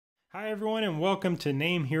Hi everyone and welcome to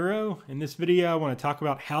NameHero. In this video I want to talk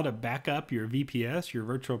about how to back up your VPS, your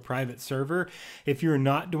virtual private server. If you're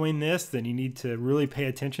not doing this, then you need to really pay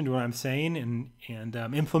attention to what I'm saying and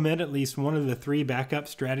implement at least one of the 3 backup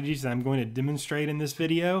strategies that I'm going to demonstrate in this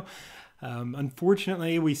video.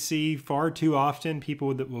 Unfortunately, we see far too often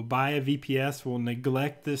people that will buy a VPS will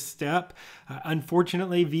neglect this step.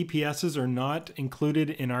 Unfortunately, VPSs are not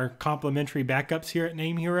included in our complimentary backups here at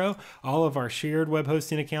NameHero. All of our shared web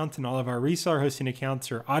hosting accounts and all of our reseller hosting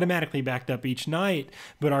accounts are automatically backed up each night,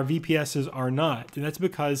 but our VPSs are not. And that's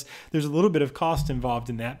because there's a little bit of cost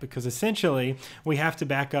involved in that, because essentially we have to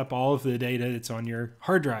back up all of the data that's on your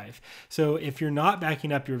hard drive. So if you're not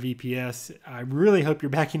backing up your VPS, I really hope you're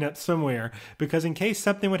backing up somewhere, because in case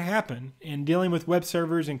something would happen in dealing with web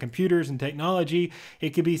servers and computers and technology, it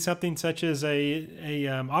could be something such as a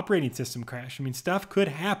operating system crash. I mean, stuff could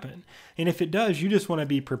happen, and if it does, you just want to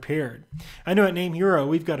be prepared. I know at NameHero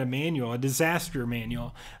we've got a manual, a disaster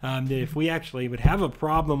manual, that if we actually would have a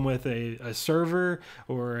problem with a server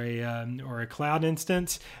or a cloud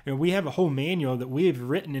instance, we have a whole manual that we have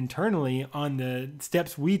written internally on the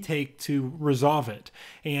steps we take to resolve it.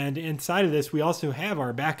 And inside of this, we also have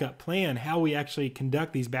our backup plan, how we actually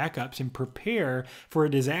conduct these backups and prepare for a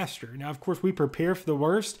disaster. Now, of course, we prepare for the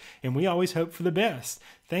worst and we always hope for the best.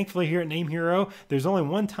 Thankfully, here at NameHero, there's only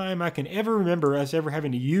one time I can ever remember us ever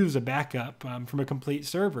having to use a backup from a complete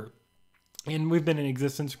server. And we've been in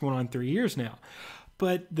existence going on 3 years now.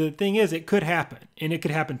 But the thing is, it could happen, and it could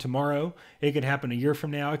happen tomorrow. It could happen a year from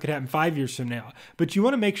now. It could happen 5 years from now. But you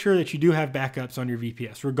want to make sure that you do have backups on your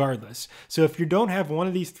VPS regardless. So if you don't have one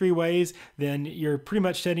of these 3 ways, then you're pretty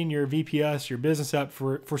much setting your VPS, your business up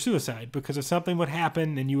for suicide, because if something would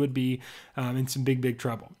happen, then you would be in some big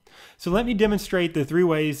trouble. So let me demonstrate the 3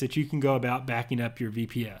 ways that you can go about backing up your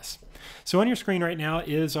VPS. So on your screen right now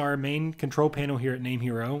is our main control panel here at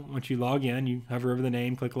NameHero. Once you log in, you hover over the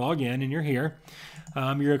name, click login, and you're here.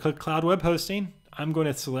 You're going to click Cloud Web Hosting. I'm going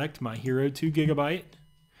to select my Hero 2 GB.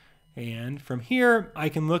 And from here, I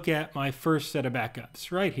can look at my first set of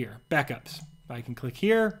backups right here, backups. I can click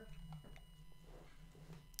here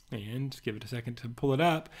and just give it a second to pull it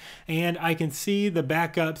up. And I can see the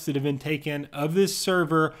backups that have been taken of this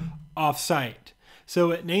server off-site.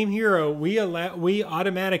 So at NameHero, we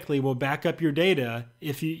automatically will back up your data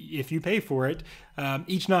if you pay for it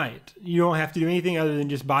each night. You don't have to do anything other than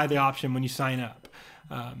just buy the option when you sign up.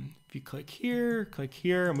 If you click here,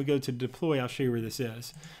 and we go to deploy, I'll show you where this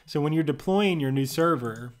is. So when you're deploying your new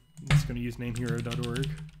server, I'm just going to use namehero.org.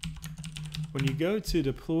 When you go to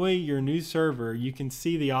deploy your new server, you can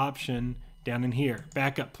see the option down in here,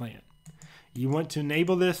 backup plan. You want to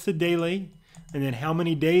enable this to daily, and then how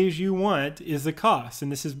many days you want is the cost,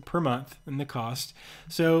 and this is per month and the cost.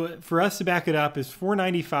 So for us to back it up is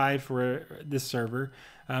 $4.95 for this server.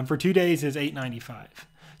 For 2 days is $8.95.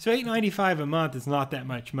 So $8.95 a month is not that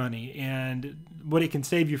much money, and what it can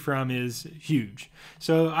save you from is huge.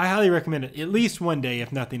 So I highly recommend it at least 1 day,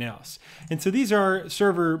 if nothing else. And so these are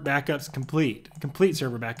server backups complete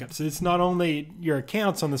server backups. So it's not only your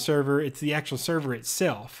accounts on the server, it's the actual server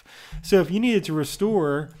itself. So if you needed to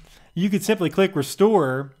restore, you could simply click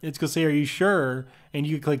restore. It's going to say, are you sure? And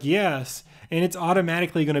you could click yes, and it's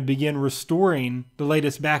automatically going to begin restoring the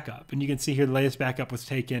latest backup. And you can see here the latest backup was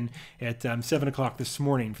taken at 7 o'clock this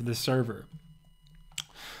morning for this server.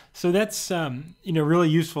 So that's really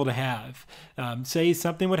useful to have. Say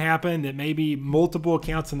something would happen that maybe multiple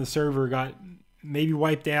accounts on the server got maybe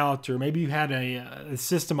wiped out, or maybe you had a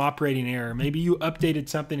system operating error. Maybe you updated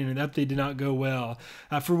something and an update did not go well.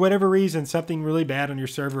 For whatever reason, something really bad on your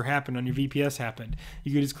server happened, on your VPS happened.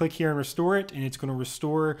 You can just click here and restore it, and it's going to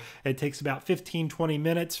restore. It takes about 15-20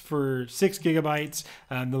 minutes for 6 gigabytes.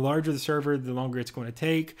 The larger the server, the longer it's going to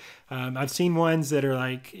take. I've seen ones that are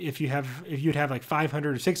like, if you'd have like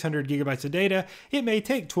 500 or 600 gigabytes of data, it may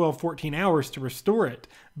take 12-14 hours to restore it.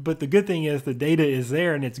 But the good thing is the data is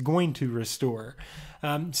there and it's going to restore.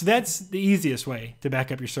 So that's the easiest way to back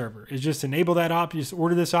up your server, is just enable that option. Just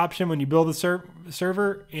order this option when you build the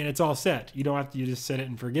server, and it's all set. You don't have to, you just set it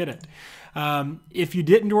and forget it. If you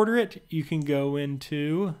didn't order it, you can go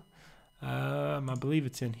into, I believe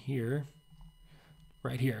it's in here.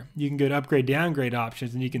 Right here, you can go to upgrade downgrade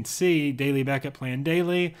options, and you can see daily backup plan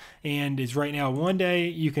daily, and it's right now 1 day.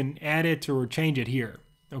 You can add it or change it here.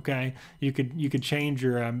 Okay, you could change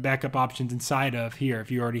your backup options inside of here if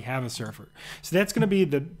you already have a server. So that's going to be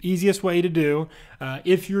the easiest way to do.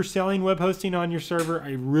 If you're selling web hosting on your server,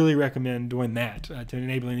 I really recommend doing that, to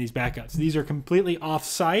enabling these backups. These are completely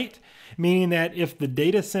off-site, meaning that if the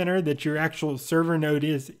data center that your actual server node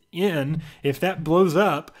is in, if that blows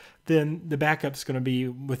up, then the backup's going to be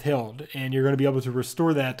withheld, and you're going to be able to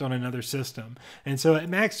restore that on another system. And so at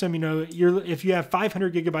maximum, if you have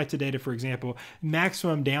 500 gigabytes of data, for example,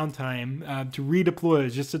 maximum downtime to redeploy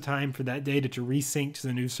is just the time for that data to resync to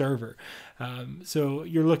the new server. So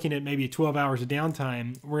you're looking at maybe 12 hours of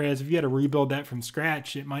downtime, whereas if you had to rebuild that from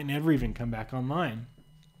scratch, it might never even come back online.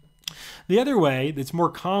 The other way that's more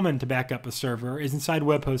common to back up a server is inside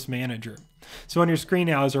Web Host Manager. So on your screen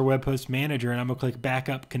now is our Web Host Manager, and I'm going to click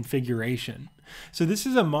Backup Configuration. So this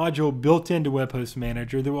is a module built into Web Host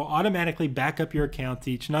Manager that will automatically back up your accounts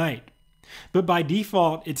each night. But by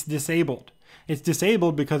default, it's disabled. It's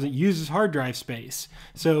disabled because it uses hard drive space.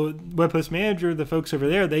 So Web Host Manager, the folks over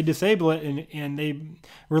there, they disable it, and they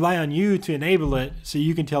rely on you to enable it so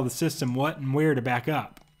you can tell the system what and where to back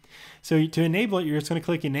up. So to enable it, you're just going to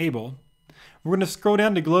click Enable. We're going to scroll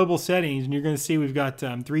down to Global Settings, and you're going to see we've got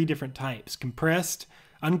 3 different types: compressed,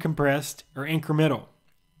 uncompressed, or incremental.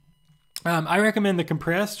 I recommend the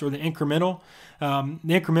compressed or the incremental.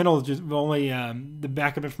 The incremental is just only the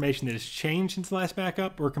backup information that has changed since the last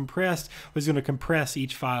backup, or compressed was going to compress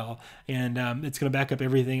each file, and it's going to back up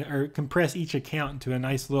everything, or compress each account into a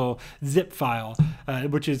nice little zip file,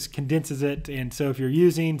 which condenses it. And so if you're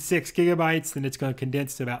using 6 gigabytes, then it's going to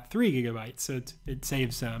condense to about 3 gigabytes, so it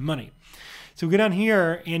saves money. So we go down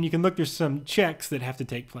here, and you can look, there's some checks that have to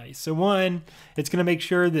take place. So one, it's going to make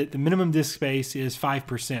sure that the minimum disk space is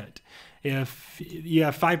 5%. If you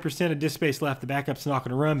have 5% of disk space left, the backup's not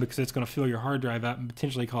going to run because it's going to fill your hard drive up and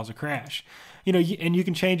potentially cause a crash. And you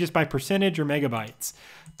can change this by percentage or megabytes.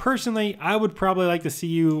 Personally, I would probably like to see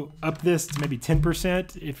you up this to maybe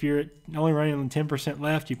 10%. If you're only running on 10%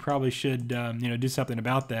 left, you probably should do something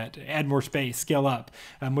about that. Add more space, scale up,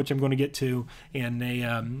 which I'm going to get to in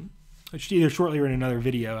a either shortly or in another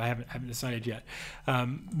video. I haven't decided yet.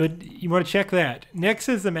 But you want to check that. Next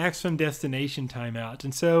is the maximum destination timeout.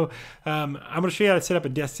 And so I'm going to show you how to set up a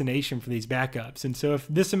destination for these backups. And so if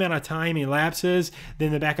this amount of time elapses,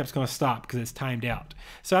 then the backup's going to stop because it's timed out.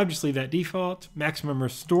 So I'll just leave that default. Maximum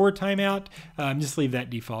restore timeout, just leave that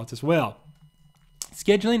default as well.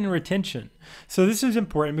 Scheduling and retention. So this is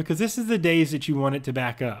important because this is the days that you want it to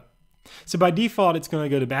back up. So by default, it's going to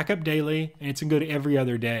go to backup daily, and it's going to go to every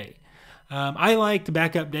other day. I like to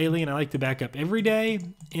back up daily, and I like to back up every day,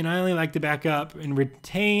 and I only like to back up and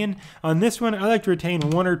retain. On this one, I like to retain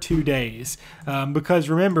 1 or 2 days because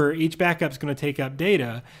remember, each backup is going to take up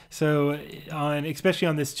data. So especially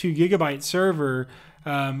on this 2 gigabyte server,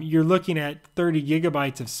 you're looking at 30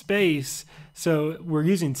 gigabytes of space. So we're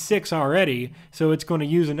using 6 already, so it's going to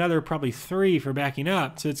use another probably 3 for backing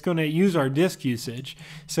up. So it's going to use our disk usage.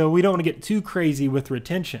 So we don't want to get too crazy with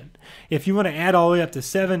retention. If you want to add all the way up to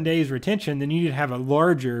 7 days retention, then you need to have a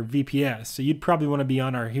larger VPS. So you'd probably want to be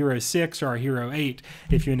on our Hero 6 or our Hero 8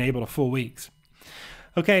 if you enabled a full weeks.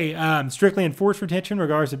 Okay, strictly enforced retention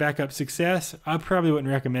regards to backup success. I probably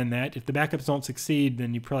wouldn't recommend that. If the backups don't succeed,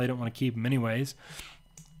 then you probably don't want to keep them anyways.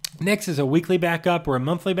 Next is a weekly backup or a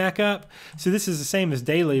monthly backup. So this is the same as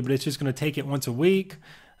daily, but it's just going to take it once a week,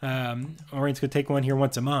 or it's going to take one here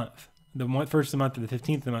once a month, the first of the month or the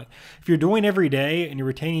 15th of the month. If you're doing every day and you're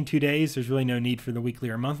retaining 2 days, there's really no need for the weekly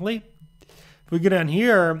or monthly. If we go down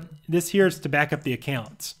here, this here is to back up the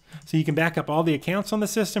accounts. So you can back up all the accounts on the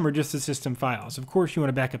system or just the system files. Of course, you want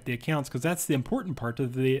to back up the accounts because that's the important part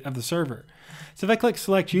of the server. So if I click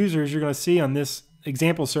Select Users, you're going to see on this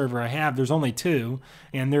example server I have, there's only 2,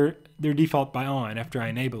 and they're default by on after I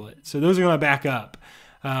enable it. So those are going to back up.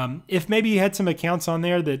 If maybe you had some accounts on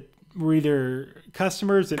there that were either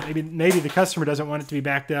customers that maybe the customer doesn't want it to be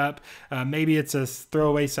backed up, maybe it's a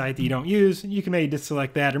throwaway site that you don't use, you can maybe just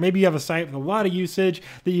select that. Or maybe you have a site with a lot of usage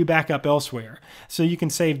that you back up elsewhere. So you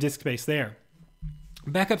can save disk space there.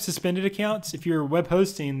 Backup suspended accounts. If you're web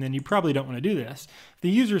hosting, then you probably don't want to do this. If the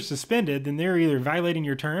user is suspended, then they're either violating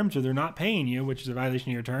your terms or they're not paying you, which is a violation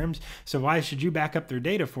of your terms. So why should you back up their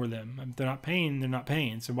data for them? If they're not paying, they're not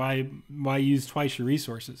paying. So why use twice your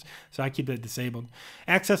resources? So I keep that disabled.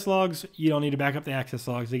 Access logs, you don't need to back up the access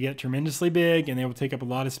logs. They get tremendously big and they will take up a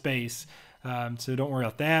lot of space. So don't worry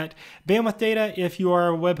about that. Bandwidth data, if you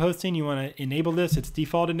are web hosting, you want to enable this. It's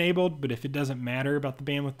default enabled, but if it doesn't matter about the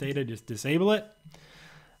bandwidth data, just disable it.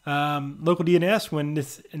 Local DNS,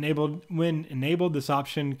 when enabled, this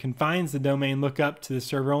option confines the domain lookup to the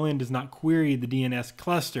server only and does not query the DNS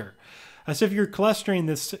cluster. So if you're clustering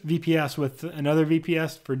this VPS with another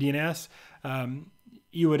VPS for DNS,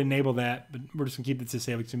 you would enable that, but we're just going to keep this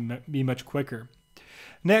disabled to be much quicker.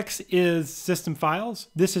 Next is system files.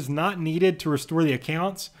 This is not needed to restore the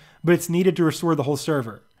accounts, but it's needed to restore the whole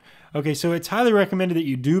server. Okay, so it's highly recommended that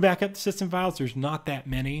you do back up the system files. There's not that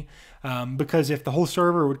many because if the whole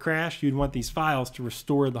server would crash, you'd want these files to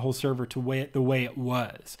restore the whole server to the way it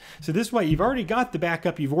was. So this way, you've already got the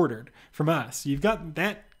backup you've ordered from us. You've got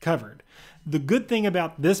that covered. The good thing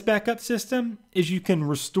about this backup system is you can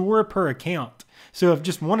restore per account. So if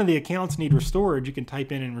just one of the accounts need restored, you can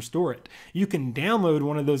type in and restore it. You can download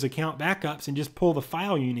one of those account backups and just pull the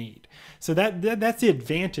file you need. So that's the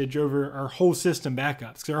advantage over our whole system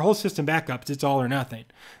backups. Because our whole system backups, it's all or nothing.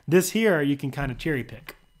 This here, you can kind of cherry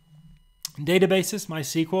pick. Databases,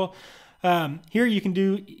 MySQL. Here you can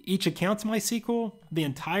do each account's MySQL, the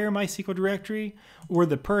entire MySQL directory, or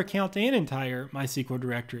the per account and entire MySQL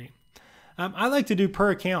directory. I like to do per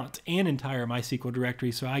account and entire MySQL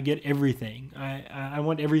directory, so I get everything. I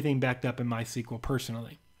want everything backed up in MySQL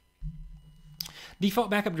personally. Default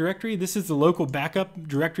backup directory, this is the local backup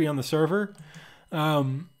directory on the server.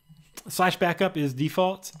 /backup is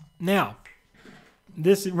default. Now,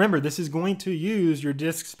 remember, this is going to use your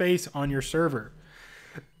disk space on your server.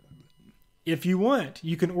 If you want,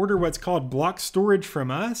 you can order what's called block storage from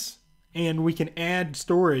us, and we can add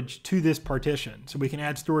storage to this partition. So we can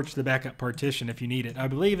add storage to the backup partition if you need it. I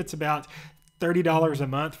believe it's about $30 a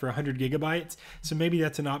month for 100 gigabytes. So maybe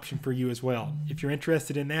that's an option for you as well. If you're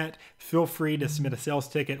interested in that, feel free to submit a sales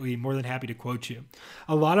ticket. We'd be more than happy to quote you.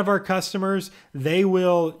 A lot of our customers, they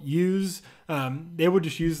will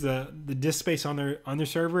just use the disk space on their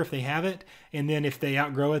server if they have it. And then if they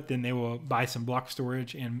outgrow it, then they will buy some block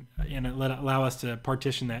storage and allow us to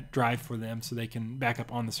partition that drive for them so they can back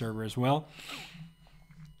up on the server as well.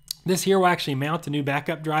 This here will actually mount a new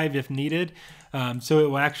backup drive if needed. So it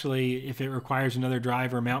will actually, if it requires another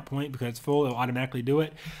drive or mount point because it's full, it'll automatically do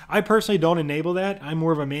it. I personally don't enable that. I'm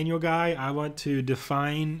more of a manual guy. I want to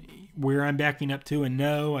define where I'm backing up to and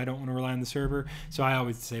know. I don't want to rely on the server, so I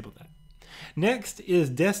always disable that. Next is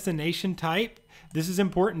destination type. This is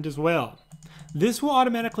important as well. This will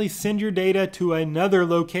automatically send your data to another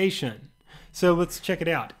location. So let's check it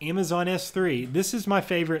out. Amazon S3. This is my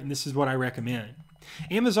favorite, and this is what I recommend.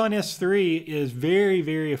 Amazon S3 is very,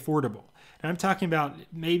 very affordable. I'm talking about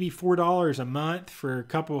maybe $4 a month for a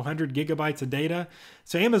couple hundred gigabytes of data.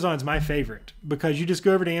 So Amazon's my favorite because you just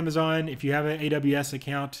go over to Amazon. If you have an AWS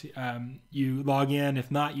account, you log in. If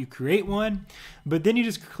not, you create one. But then you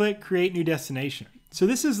just click Create New Destination. So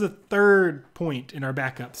this is the third point in our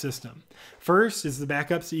backup system. First is the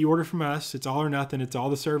backups that you order from us. It's all or nothing. It's all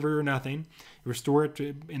the server or nothing. You restore it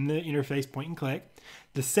in the interface, point and click.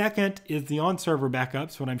 The second is the on-server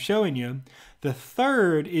backups, what I'm showing you. The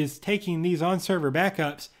third is taking these on-server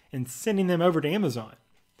backups and sending them over to Amazon.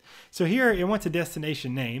 So here it wants a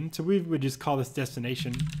destination name. So we would just call this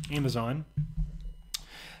destination Amazon.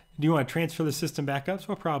 Do you want to transfer the system backups?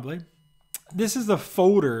 Well, probably. This is the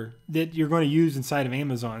folder that you're going to use inside of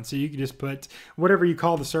Amazon. So you can just put whatever you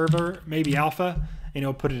call the server, maybe alpha, and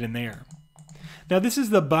it'll put it in there. Now this is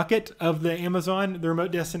the bucket of the Amazon, the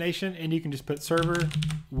remote destination, and you can just put server,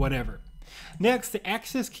 whatever. Next, the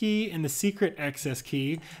access key and the secret access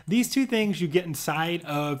key. These two things you get inside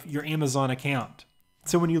of your Amazon account.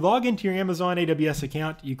 So when you log into your Amazon AWS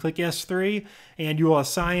account, you click S3 and you will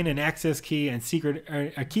assign an access key and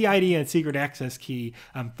a key ID and secret access key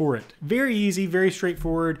for it. Very easy, very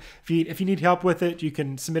straightforward. If you need help with it, you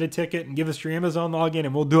can submit a ticket and give us your Amazon login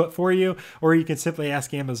and we'll do it for you, or you can simply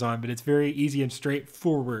ask Amazon, but it's very easy and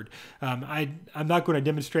straightforward. I'm not going to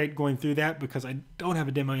demonstrate going through that because I don't have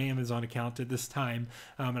a demo Amazon account at this time,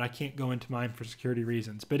 and I can't go into mine for security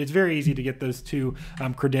reasons, but it's very easy to get those two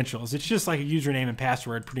credentials. It's just like a username and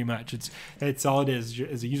password pretty much. It's all it is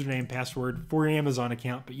a username and password for your Amazon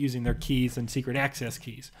account, but using their keys and secret access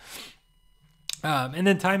keys. And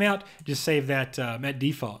then timeout, just save that at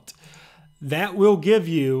default. That will give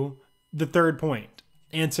you the third point.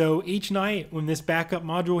 And so each night when this backup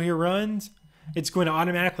module here runs, it's going to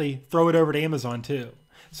automatically throw it over to Amazon too.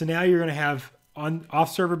 So now you're going to have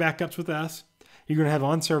off-server backups with us. You're going to have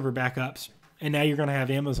on-server backups, and now you're going to have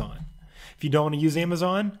Amazon. If you don't want to use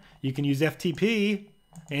Amazon, you can use FTP,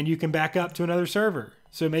 and you can back up to another server.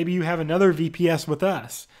 So maybe you have another VPS with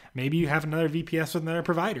us. Maybe you have another VPS with another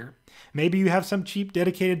provider. Maybe you have some cheap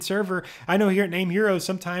dedicated server. I know here at NameHero,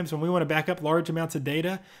 sometimes when we want to back up large amounts of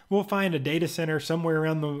data, we'll find a data center somewhere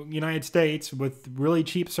around the United States with really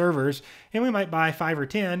cheap servers, and we might buy 5 or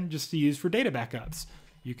 10 just to use for data backups.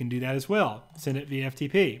 You can do that as well. Send it via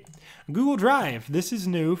FTP. Google Drive. This is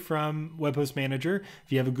new from Web Host Manager.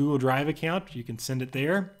 If you have a Google Drive account, you can send it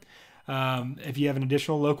there. If you have an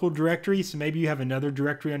additional local directory, so maybe you have another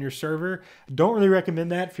directory on your server, don't really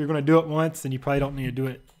recommend that. If you're going to do it once, then you probably don't need to do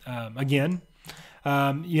it again.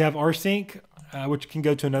 You have rsync, which can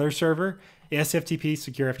go to another server. SFTP,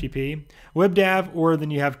 secure FTP, WebDAV, or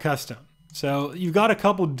then you have custom. So you've got a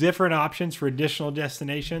couple different options for additional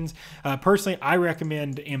destinations. Personally, I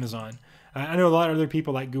recommend Amazon. I know a lot of other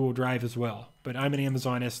people like Google Drive as well, but I'm an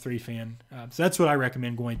Amazon S3 fan. So that's what I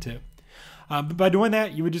recommend going to. But by doing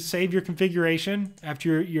that, you would just save your configuration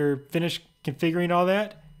after you're finished configuring all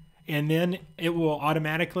that, and then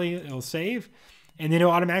it'll save, and then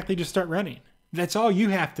it'll automatically just start running. That's all you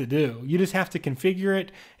have to do. You just have to configure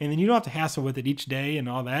it, and then you don't have to hassle with it each day and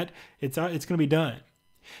all that. It's going to be done.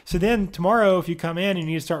 So then tomorrow, if you come in and you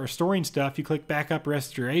need to start restoring stuff, you click Backup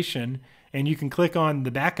Restoration, and you can click on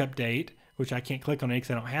the backup date, which I can't click on it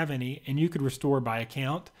because I don't have any, and you could restore by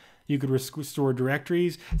account. You could restore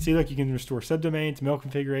directories. See, look, you can restore subdomains, mail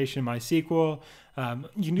configuration, MySQL.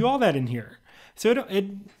 You can do all that in here. So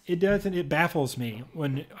it baffles me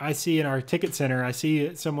when I see in our ticket center, I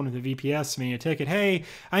see someone with a VPS send me a ticket. Hey,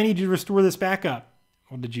 I need you to restore this backup.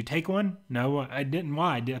 Well, did you take one? No, I didn't.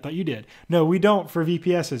 Why? I thought you did. No, we don't for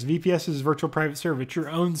VPSs. VPS is virtual private server. It's your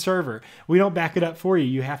own server. We don't back it up for you.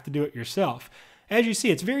 You have to do it yourself. As you see,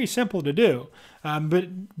 it's very simple to do,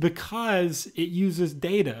 but because it uses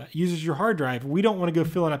data, it uses your hard drive, we don't want to go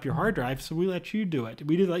filling up your hard drive, so we let you do it.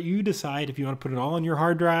 We do let you decide if you want to put it all on your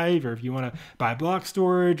hard drive, or if you want to buy block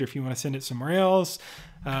storage, or if you want to send it somewhere else.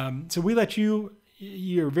 So we let you.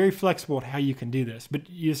 You're very flexible at how you can do this, but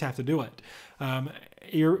you just have to do it.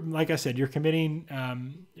 Like I said, you're committing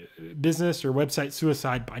business or website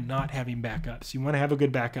suicide by not having backups. You want to have a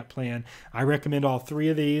good backup plan. I recommend all three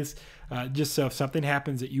of these, just so if something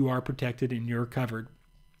happens that you are protected and you're covered.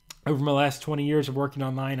 Over my last 20 years of working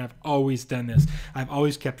online, I've always done this. I've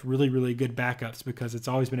always kept really, really good backups because it's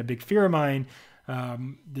always been a big fear of mine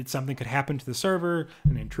that something could happen to the server,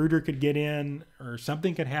 an intruder could get in, or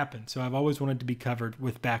something could happen. So I've always wanted to be covered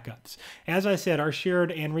with backups. As I said, our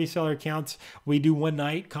shared and reseller accounts, we do one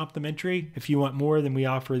night complimentary. If you want more, then we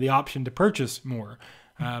offer the option to purchase more.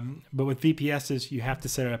 But with VPSs, you have to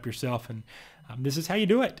set it up yourself, and this is how you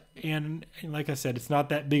do it. And like I said, it's not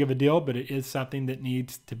that big of a deal, but it is something that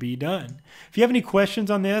needs to be done. If you have any questions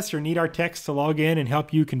on this or need our techs to log in and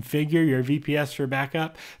help you configure your VPS for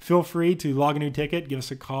backup, feel free to log a new ticket, give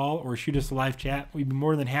us a call, or shoot us a live chat. We'd be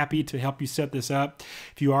more than happy to help you set this up.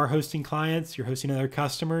 If you are hosting clients, you're hosting other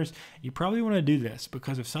customers, you probably want to do this,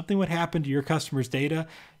 because if something would happen to your customers' data,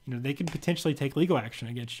 they could potentially take legal action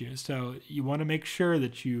against you. So you want to make sure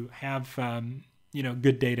that you have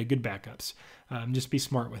good data, good backups. Just be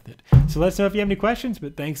smart with it. So let us know if you have any questions,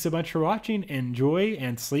 but thanks so much for watching. Enjoy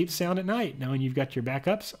and sleep sound at night knowing you've got your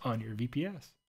backups on your VPS.